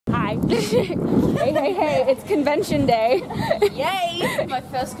Hi. Hey, it's convention day. Yay! My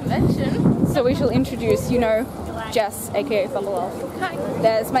first convention. So we shall introduce, you know, Jess, aka Funky. Hi.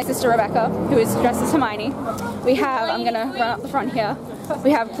 There's my sister Rebecca, who is dressed as Hermione. We have, I'm gonna run up the front here.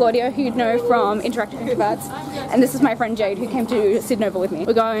 We have Claudia, who you'd know from Interactive Introverts, and this is my friend Jade, who came to Sydnova with me.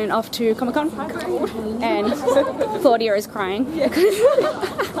 We're going off to Comic Con, and Claudia is crying.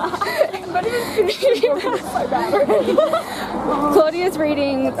 Claudia's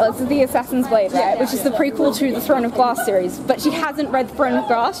reading The Assassin's Blade, right, which is the prequel to the Throne of Glass series, but she hasn't read Throne of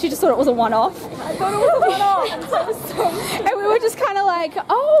Glass. She just thought it was a one-off. I thought it was a one-off. And we were just kind of like,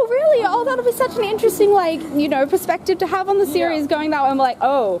 oh really? Oh, that'll be such an interesting, like, you know, perspective to have on the series going that way. I'm like,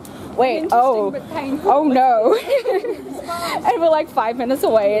 oh, wait, oh no. And we're like 5 minutes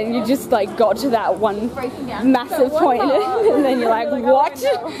away and you just like got to that one massive point and then you're like, what?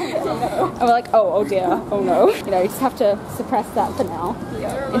 And we're like, oh dear, oh no. You know, you just have to suppress that for now.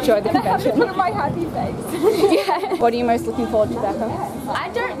 Enjoy the convention. Put on my happy face. Yeah. What are you most looking forward to, Becca? I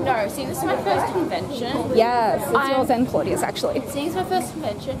don't know. See, this is my first convention. Yes, it's yours and Claudia's actually. See, it's my first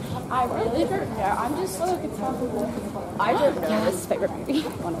convention. I really don't know. I'm just so I don't know. Yes, favourite movie.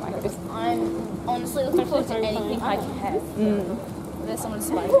 One of my favourites. I'm honestly looking forward to anything I can. There's someone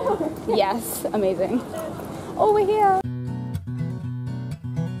Spider-Man. Yes, amazing. Oh, we're here.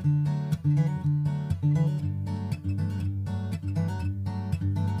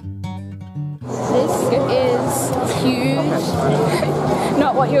 This is huge.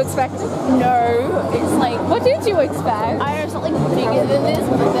 Not what you expected? No. It's like, what did you expect? I know something bigger than this,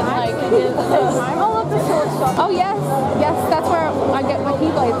 but then like bigger than this. I love the short stuff. Oh yes, that's where I get my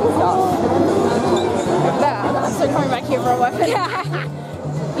keyblades and stuff. There. I'm so coming back here for a weapon.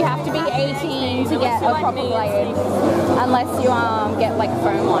 You have to be 18 to get a proper blade, unless you get like a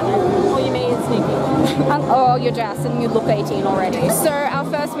foam one. Or you mean sneaky. Or you're Jess and you look 18 already. So our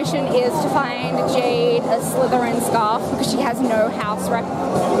first mission is to find Jade a Slytherin scarf because she has no house rep.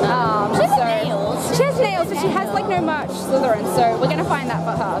 She has nails. She has nails, but she has like no merch Slytherin. So we're gonna find that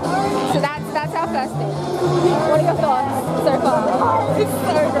for her. So that's our first thing. What are your thoughts so far? It's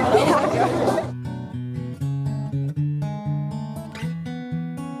so good.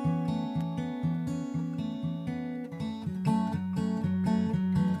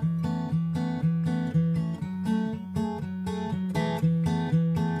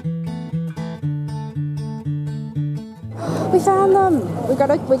 We found them. We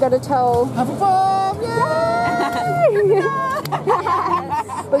gotta tell.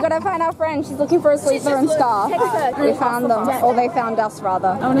 We gotta find our friend. She's looking for a Slytherin scarf. We found them, or they found us rather.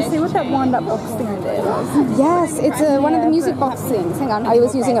 I want to see what that wind-up box thing is. Yes, it's one of the music box things. Hang on, I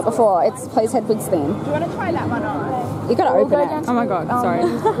was using it before. It's plays Hedwig's theme. Do you want to try that one on? You gotta open it. Oh my god, sorry.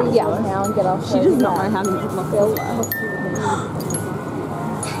 Yeah. Now and get off. She does not know how to put my feels.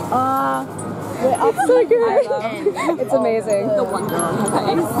 It's so good. It's amazing. The wonder on her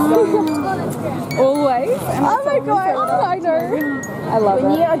face. Always. Oh my god, I know. I love it.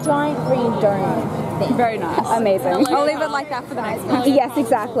 Near a giant green dome. Very nice. Amazing. I'll leave it like that for the next one. Yes,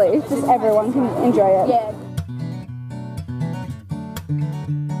 exactly. Just everyone can enjoy it. Yeah.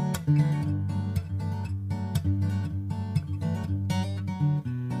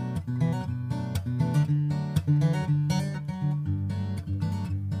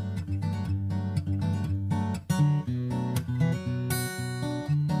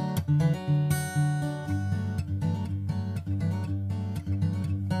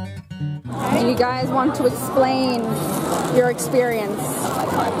 Do you guys want to explain your experience?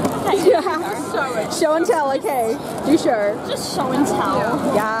 Show and tell, okay. Do show. Just show and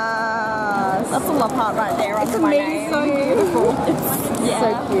tell. Yes. That's the love part right there. It's amazing. So beautiful. It's so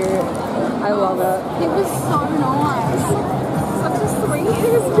cute. I love it. It was so nice. Such a sweet.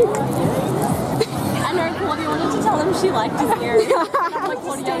 I know Claudia wanted to tell him she liked his earrings. I'm like,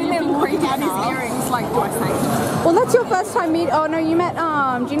 Claudia, you've been creeping out his earrings. Like, do I say? Well, that's your first time meet. Oh no, you met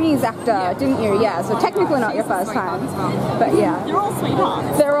Ginny's actor, didn't you? Yeah. So technically not your first time, but yeah. They're all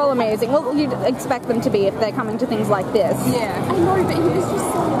sweethearts. They're all amazing. Well, you'd expect them to be if they're coming to things like this. Yeah. I know, but he was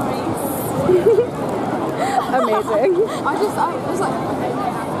just so nice. Amazing. I was like,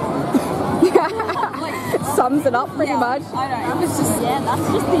 Sums it up pretty much. I know. It was just, that's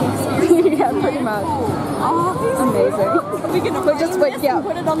just the experience. Yeah, pretty much. Amazing. We're just put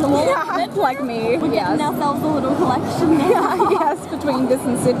it on the wall. Yeah, like me. We're getting ourselves a little collection now. Yes, between this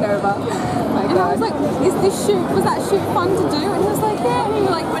and Sydnova. My And I was like, was that shoot fun to do? And he was like, yeah. And he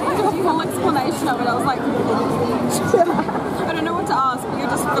like went into a full explanation of it. I was like, I don't know what to ask, but you're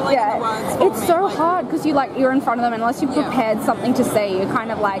just filling in the words. It's so hard because you're in front of them, unless you've prepared something to say, you're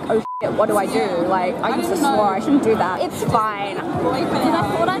kind of like, oh shit, what do I do? Like, I just swore I shouldn't do that. It's fine. And I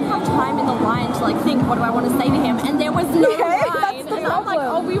thought I'd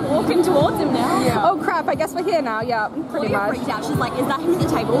I guess we're here now. Yeah, pretty Claudia much. freaked out. She's like, is that him at the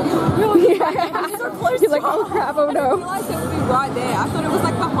table? Yeah. So close. You're like, oh crap, oh I no. realised it would be right there. I thought it was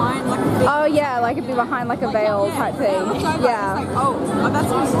like behind like a big Oh yeah, like it'd be behind like a veil type thing. Yeah. Like, oh, that's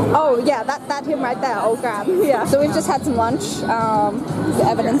him. Oh yeah, that him right there. Oh crap. Yeah. So we've just had some lunch. The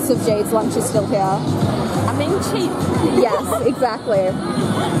evidence of Jade's lunch is still here. I'm being cheap. Yes, exactly.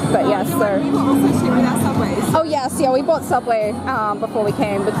 But yes, We were so. also cheap with our subways. Oh yes, yeah, we bought Subway before we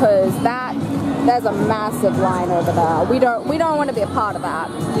came because there's a massive line over there. We don't want to be a part of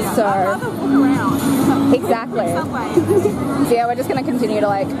that. I'd So rather walk around. exactly. Subway. So yeah, we're just gonna continue to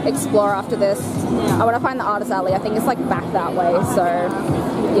like explore after this. I want to find the artist alley. I think it's like back that way. So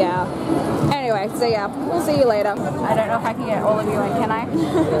yeah. Anyway, so yeah, we'll see you later. I don't know if I can get all of you in, can I?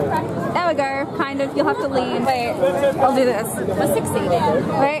 There we go. Kind of. You'll have to lean. Wait, I'll do this. We're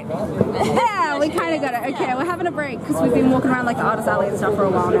succeeding. Wait. Yeah, we kind of got it. Okay, we're having a break because we've been walking around like the artist alley and stuff for a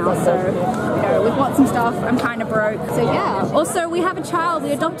while now. So, you know, we've bought some stuff. I'm kind of broke. So yeah. Also, we have a child.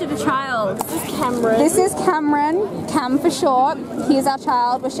 We adopted a child. This is Cameron. This is Cameron. Cam for short. He's our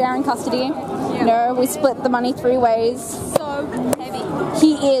child. We're sharing custody. You know, we split the money 3 ways. So heavy.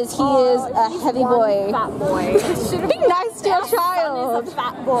 He is a heavy boy. Fat boy. Be nice to your child. He's a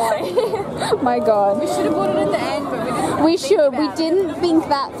fat boy. My God. We should have bought it at the end, but we didn't. We should. We didn't think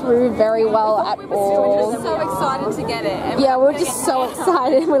that through very well at We were all. just so excited to get it. And Yeah, we're just so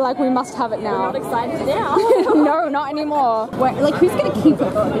excited. We're like, we must have it now. Not excited now. No, not anymore. Wait, like, who's gonna keep it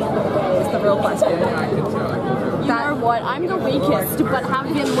at the end of the day is the real question. You know what? I'm the weakest, but have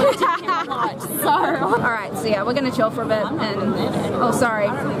been lifting him a lot. So. Alright, so yeah, we're gonna chill for a bit and... Oh, sorry.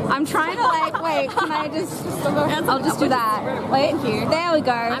 I'm trying to like, wait, can I just... I'll just do that. Wait, there we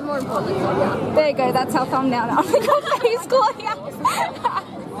go. I'm more important than Claudia. There you go, that's our thumbnail now. Your face, Claudia.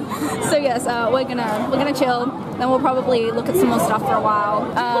 So yes, we're gonna chill. Then we'll probably look at some more stuff for a while.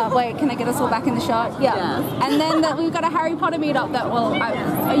 Wait, can I get us all back in the shot? Yeah. And then we've got a Harry Potter meetup that will.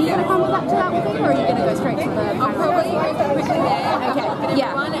 Are you gonna come back to that with me, or are you gonna go straight to the panel? I'll probably go quickly there. Okay.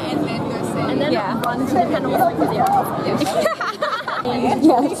 Yeah. Run and then go see. And then run to the panel with Claudia.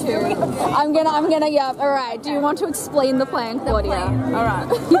 Yes. I'm gonna, yeah. Alright, do you want to explain the plan, Claudia? Alright.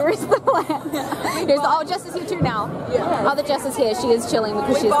 Here is the plan. Oh, Jess is here too now. Yeah. Other Jess is here. She is chilling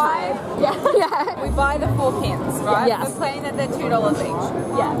because she's tired. Yeah. Yeah. We buy the 4 pins, right? Yes. We're playing that they're $2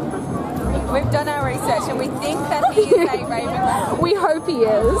 each. Yeah. We've done our research and we think that he is a Ravenclaw. We hope he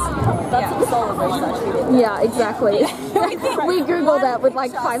is. That's some solid research. Yeah, exactly. We googled that with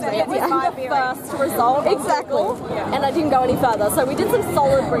like 5 It seconds. was Yeah. my first result on Exactly. Google, and I didn't go any further. So we did some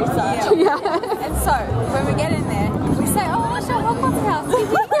solid research. Yeah. And so, when we get in there, we say, oh, what's your Hogwarts house?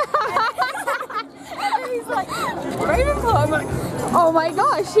 And he's like, Ravenclaw. I'm like, Oh my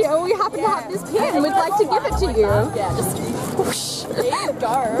gosh, yeah, we happen to have this pin. We'd like to give it to you. Yeah, just Whoosh. there you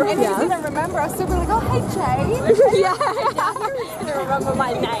go. and he didn't remember us, so we're like, oh, hey, Jay. Yeah. He's gonna remember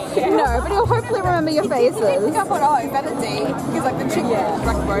my name. No, but he'll hopefully remember your faces. I thought, oh, is that a D? Because like the chick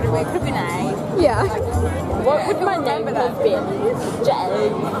like wrote it, it could have been A. Yeah. What would my name have been?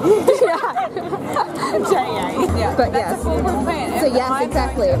 Jay. Yeah. Yeah. But that's yes. a foolproof plan. So yes,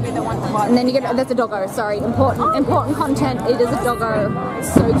 exactly. Be the one to buy. And then you get, that's a doggo, sorry. Important content. It is a doggo.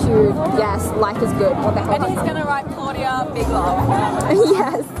 So cute. Yes, life is good. What the hell? And he's gonna write Claudia Big Love.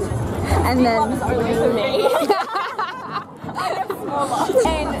 Yes. And then. Only for me.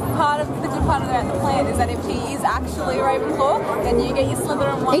 And the good part of the plan is that if he is actually a Ravenclaw, then you get your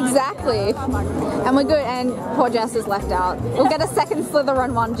Slytherin one. Exactly. And we're good. And poor Jess is left out. We'll get a second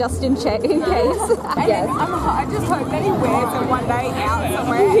Slytherin one just in case. And Yes. I just hope that he wears it one day out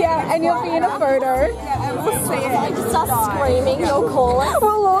somewhere. Yeah, and you'll be in a photo. Yeah, and we'll see it. Like start screaming, you'll call us.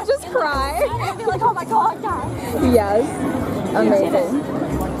 We'll all just cry. And be like, oh my god, guys. Yes. Amazing.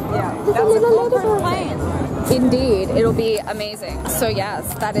 Yeah, that's a foolproof plan. Indeed, it'll be amazing. So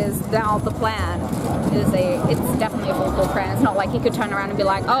yes, that is now the plan. It's definitely a foolproof plan. It's not like he could turn around and be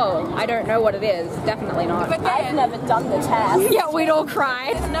like, oh, I don't know what it is. Definitely not. But I've then, never done the test. Yeah, we'd all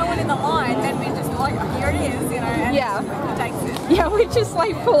cry. there's no one in the line, then we just like, here it is, you know, and Yeah. he takes it. Yeah, we just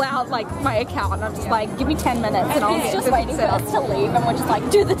like pull out like my account and I'm just like, give me 10 minutes and I'll He's get just this waiting for set up. us to leave, and we're just like,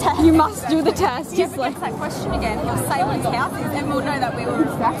 do the test. You must do the test. If He's he like, gets that question again, he'll say what his house is, and we'll know that we were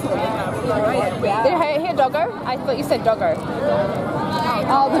exactly. yeah. Here, doggo. I thought you said doggo.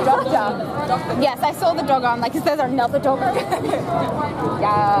 Oh, the doctor. Yes, I saw the doggo. I'm like, is there another doggo?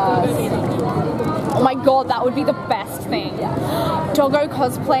 Yes. Oh my god, that would be the best thing. Doggo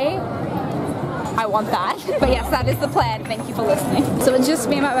cosplay. I want that. But yes, that is the plan. Thank you for listening. So it's just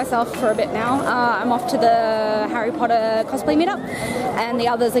me by myself for a bit now. I'm off to the Harry Potter cosplay meetup, and the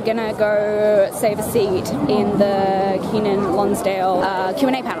others are gonna go save a seat in the Keenan Lonsdale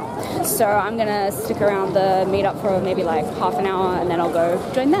Q&A panel. So I'm gonna stick around the meetup for maybe like half an hour, and then I'll go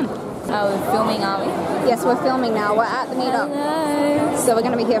join them. We're filming, are we? Yes, we're filming now. We're at the meetup. Hello. So we're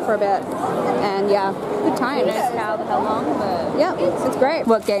gonna be here for a bit, and yeah, good times. Who knows how the hell long, but yeah, it's great.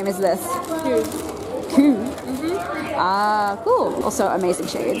 What game is this? Coup. Ah, cool. Also amazing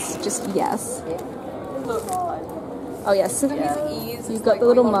shades. Just yes. Oh yes. You've got the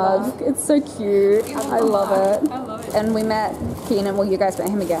little mug. It's so cute. I love it. And we met Keenan. Well, you guys met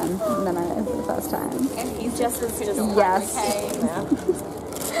him again, and then I for the first time. and he's just as okay.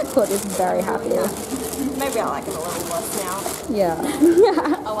 Claudia's very happy. Maybe I like him a little less now. Yeah.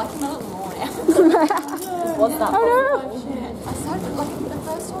 I like him a little more now. What's that? Oh no. I started, like, the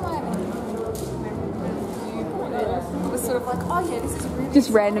first time I was sort of like, oh yeah, this is really Just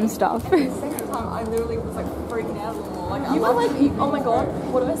random stuff. the second time I literally was like freaking out a little more. Like, You were like, oh my god,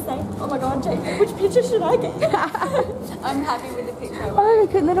 what do I say? Oh my god, Jake, which picture should I get? I'm happy with the picture. Oh,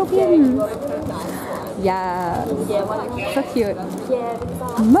 good little kitten. Got a good nice one. Yeah. Yeah, one of So cute. Yeah, because I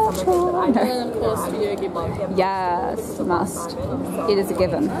like Myrtle. and of course video give like Yes, must. It is a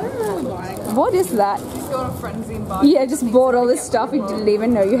given. What is that? Just go on a frenzy and buy Yeah, just bought all this stuff. You didn't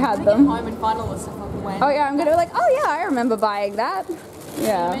even know you had them. home and find all this stuff on the way. Oh yeah, I'm gonna be like, oh yeah, I remember buying that.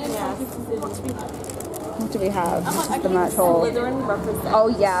 Yeah. What do we have? This is the merch hall. Slytherin represent. Oh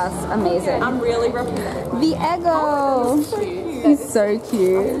yes, amazing. I'm really representing. The Eggo. He's so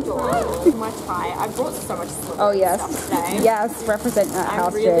cute. My tie. I brought so much Slytherin Oh yes. stuff today. Yes, represent that I'm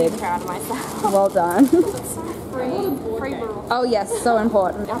house, really Jade. proud of myself. Well done. Free Oh yes, so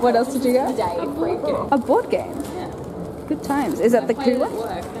important. What else did you get? today. Free gift. A board game. Good times. Is that the clue one?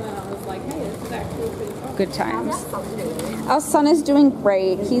 Good times. Our son is doing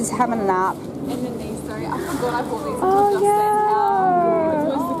great. He's having a nap. Sorry, I forgot I bought these. Oh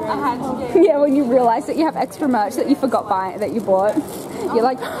yeah. I had to get. Yeah, when you realize that you have extra merch that you forgot buying, that you bought, you're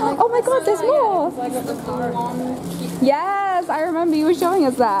like, oh my god, there's more. Yes, I remember you were showing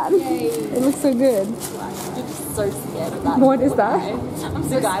us that. It looks so good. I'm so scared of that. What is that? I'm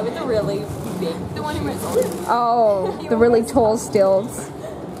the guy with the really big. The one who went Oh, the really tall stilts.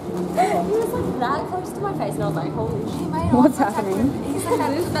 He was like that close to my face, and I was like, holy shit. What's happening? He's like,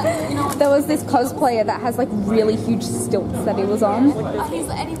 that, you know, There was this cosplayer that has like really huge stilts that he was on. he's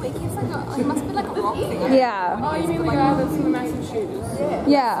anyway, he's like, he must be like a rock thing. Yeah. Oh, you mean the guy that's in the massive shoes?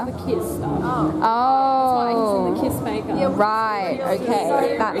 Yeah. Kiss stuff. Oh. Kiss makeup. Right.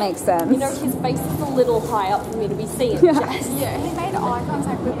 Okay. That makes sense. You know, his face is a little high up for me to be seeing. Yeah. Jess. Yeah, he made eye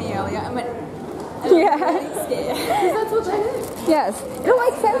contact with me earlier and went, Yeah. Scared. That's what they do. Yes. It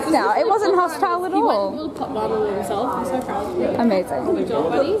makes sense now. It wasn't hostile at He went a all. little pop bubble himself. I'm so proud of you. Amazing. Good job,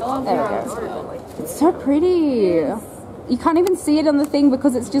 buddy. There we go. It's so pretty. You can't even see it on the thing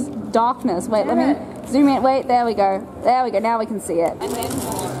because it's just darkness. Wait, let me zoom in. Wait, there we go. There we go. Now we can see it. and then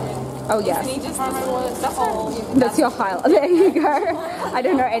Oh yes. he just the whole. That's your highlight. There you go. I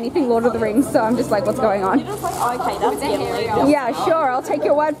don't know anything Lord of the Rings, so I'm just like, what's going on? You're just like, oh, okay, that's Gimli. Yeah, sure. I'll take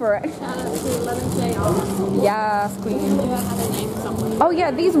your word for it. Yes, queen. Oh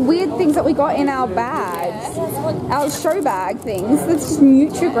yeah, these weird things that we got in our bags. Our show bag things. There's just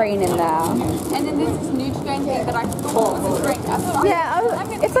Nutri-Grain in there. And then there's this Nutri-Grain thing that I thought was a drink. I thought,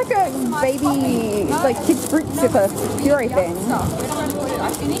 Yeah, it's like a baby, like kids fruit sipper puree thing. I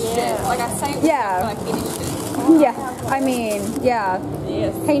finished it. Like I say, Yeah. but I finished it. Yeah, I mean, yeah.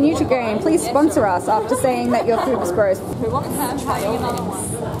 Hey Nutri-Grain, please sponsor us after saying that your food was gross. Who wants to try another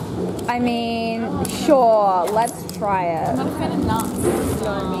one? I mean, sure, let's try it. I'm a fan of nuts.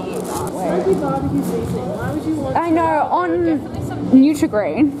 Smoky barbecue seasoning. Why would you want I know, on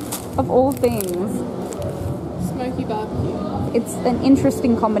Nutri-Grain, of all things. smoky barbecue? It's an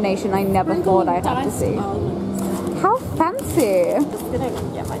interesting combination I never thought I'd have to Diced see. almonds. How fancy! I'm just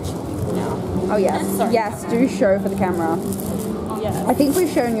gonna get my chilies now. Oh yes, yes, do show for the camera. Yeah. I think we've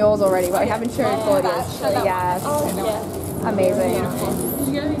shown yours already, but we haven't shown Claudia's. Yes, Oh, yeah. amazing. Did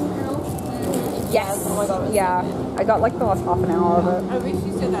you get anything else? Yes, Oh my god. yeah. I got like the last half an hour of it. I wish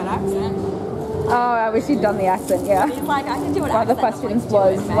you said that accent. Oh, I wish you'd done the accent, yeah. He's like, I can do an One of the accent. questions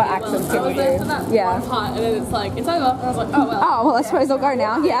was, what accents can you do? Yeah. Part, and then it's like, it's over. And I was like, oh well. Oh, well, I suppose I'll go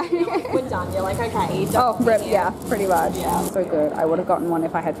now, yeah. We're done. You're like, okay. Oh, rip, yeah, pretty much. So good. I would have gotten one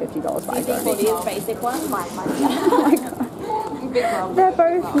if I had $50, but I You think don't. Claudia's basic one? Mine. Oh my god. Big roll. They're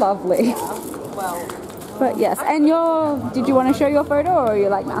both lovely. Well, But yes, and did you want to show your photo or are you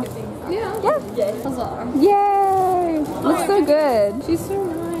like, nah? Yeah. Yeah. Huzzah. Yay! Looks so good. She's so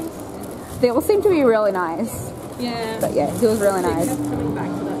nice. They all seem to be really nice. Yeah. But yeah, he was really I nice. kept coming back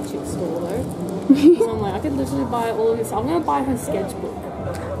to that chick store though. Because I'm like, I could literally buy all of this. I'm gonna buy her sketchbook.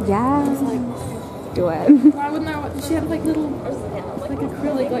 Yeah. It's like, Do it. I wouldn't know what she had like little like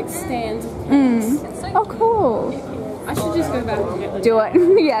acrylic like stands of pens. Oh, cool. I should just go back and get the Do it.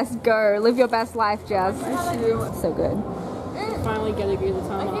 Yes, go. Live your best life, Jess. So good. finally get a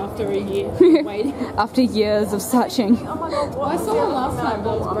guitar after a year waiting. After years of searching. Well, I saw one last time,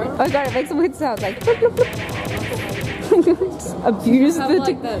 but it was broken. Oh god, it makes some weird sounds like abuse I the have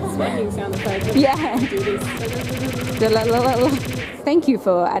like that smacking sound effect. Yeah. Do this. Thank you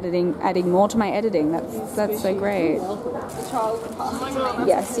for adding more to my editing. That's so great.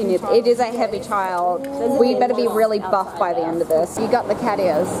 Yes, you need. It is a heavy child. We better be really buff by the end of this. You got the cat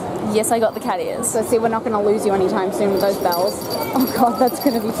ears. Yes, I got the cat ears. So see, we're not going to lose you anytime soon with those bells. Oh god, that's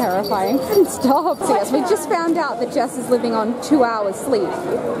going to be terrifying. Stop. So yes, we just found out that Jess is living on 2 hours sleep.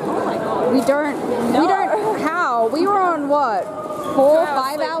 Oh my god. We don't. How? We were on what? 4,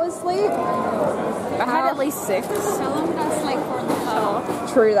 5 hours sleep? I had at least 6. How long did I sleep for in the car?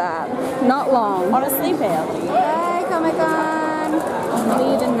 True that. Not long. Honestly, barely. Hey, Comic-Con.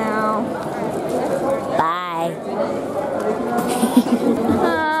 I'm leaving now. Bye.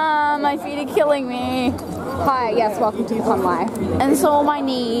 My feet are killing me. Hi, yes, welcome to the Fun Life. And so are my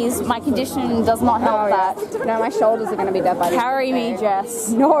knees. My condition does not help that. No, my shoulders are going to be dead by the Carry me, Jess.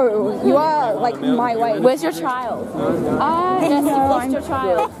 No, you are like my weight. Where's your child? Jess, you've lost your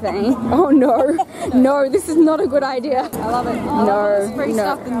child. Thing. Oh no, no, this is not a good idea. I love it. No, Free no.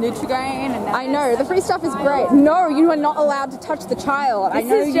 stuff, the Nutrigrain, and I know, the free stuff is great. No, you are not allowed to touch the child. I know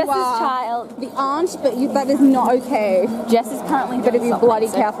This is you Jess's are child. the aunt, but that is not okay. Jess is currently You better doing be something, bloody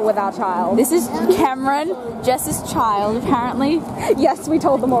so- careful with our child. This is Cameron, Jess's child, apparently. Yes, we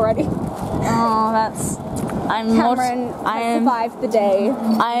told them already. Oh, that's... Cameron has survived the day.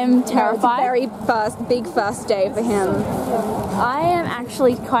 I am It's a terrified. very big first day for him. I am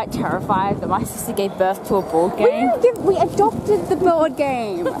actually quite terrified that my sister gave birth to a board game. We adopted the board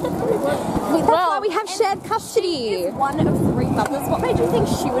game. That's why we have shared custody. one of 3 mothers. What made you think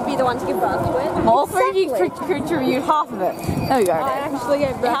she would be the one to give birth to it? All 3 of you contribute half of it. There we go. Actually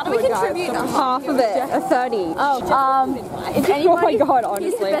gave birth How do we contribute? Half of it, a 30. If anybody, Oh my god,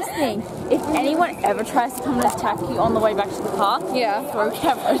 here's the honestly. best thing. If anyone ever tries to come and attack you on the way back to the park, Yeah. throw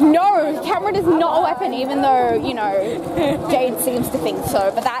Cameron. No, Cameron is not a weapon, even though, you know, Jade seems to think so,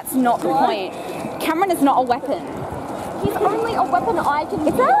 but that's not the point. Cameron is not a weapon. He's only a weapon I can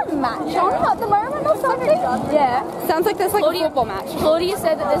Is there a match on at the moment or something? Yeah. Sounds like there's like Claudia- a football match. Claudia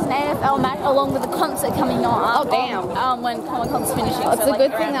said that there's an NFL match along with a concert coming on. Oh, damn. When Comic-Con's finishing. It's a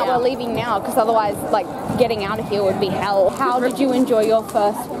good thing that we're leaving now, because otherwise, like, getting out of here would be hell. How did you enjoy your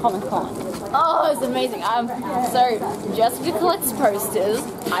first Comic-Con? Oh, it's amazing. So Jessica collects posters.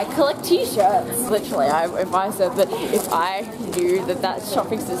 I collect T-shirts. Literally, if I said that if I knew that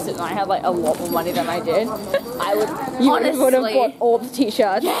shop existed and I had like a lot more money than I did, I would. You honestly, would have bought all the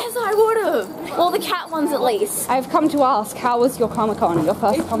t-shirts. Yes, I would have. Well, the cat ones at least. I've come to ask, how was your Comic-Con, your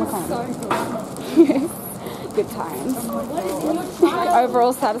first Comic-Con? Good times.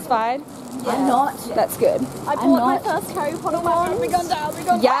 Overall satisfied? I'm not. That's good. I bought my first Harry Potter one. We gone down.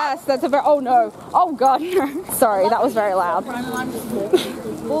 Yes, that's a very, oh no. Oh god, no. Sorry, that was very loud.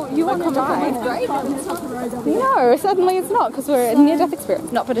 Well, you want to die. Great. No, certainly it's not, because we're in near-death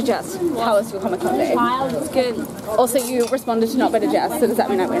experience. Not better Jess. How was your Comic-Con day? It's good. Also, you responded to not better Jess, so does that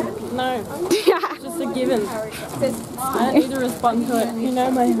mean I win? No, just a given. I don't need to respond to it. You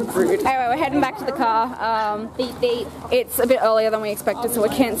know my rude. Anyway, we're heading back to the car. Beep beep. It's a bit earlier than we expected, so we're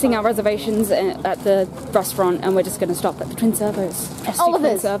cancelling our reservations at the restaurant, and we're just going to stop at the Twin Servos. Oliver's.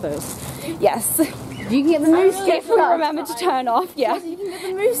 Twin Servos. Yes. You can get the moose. If we remember to turn off, yeah. You can get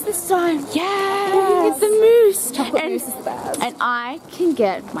the moose this time. Yeah. It's the moose. Chocolate mousse is the best. And I can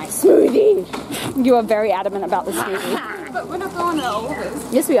get my smoothie. You are very adamant about the smoothie. But we're not going to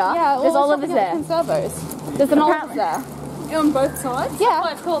Oliver's. Yes, we are. There's Oliver's there. Twin Servos. There's an Oliver's there. On both sides?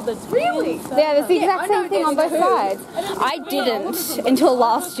 Yeah. It's called the Really? Yeah, there's the exact same thing on both sides. I didn't until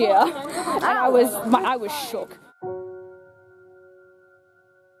last year, and I was shook.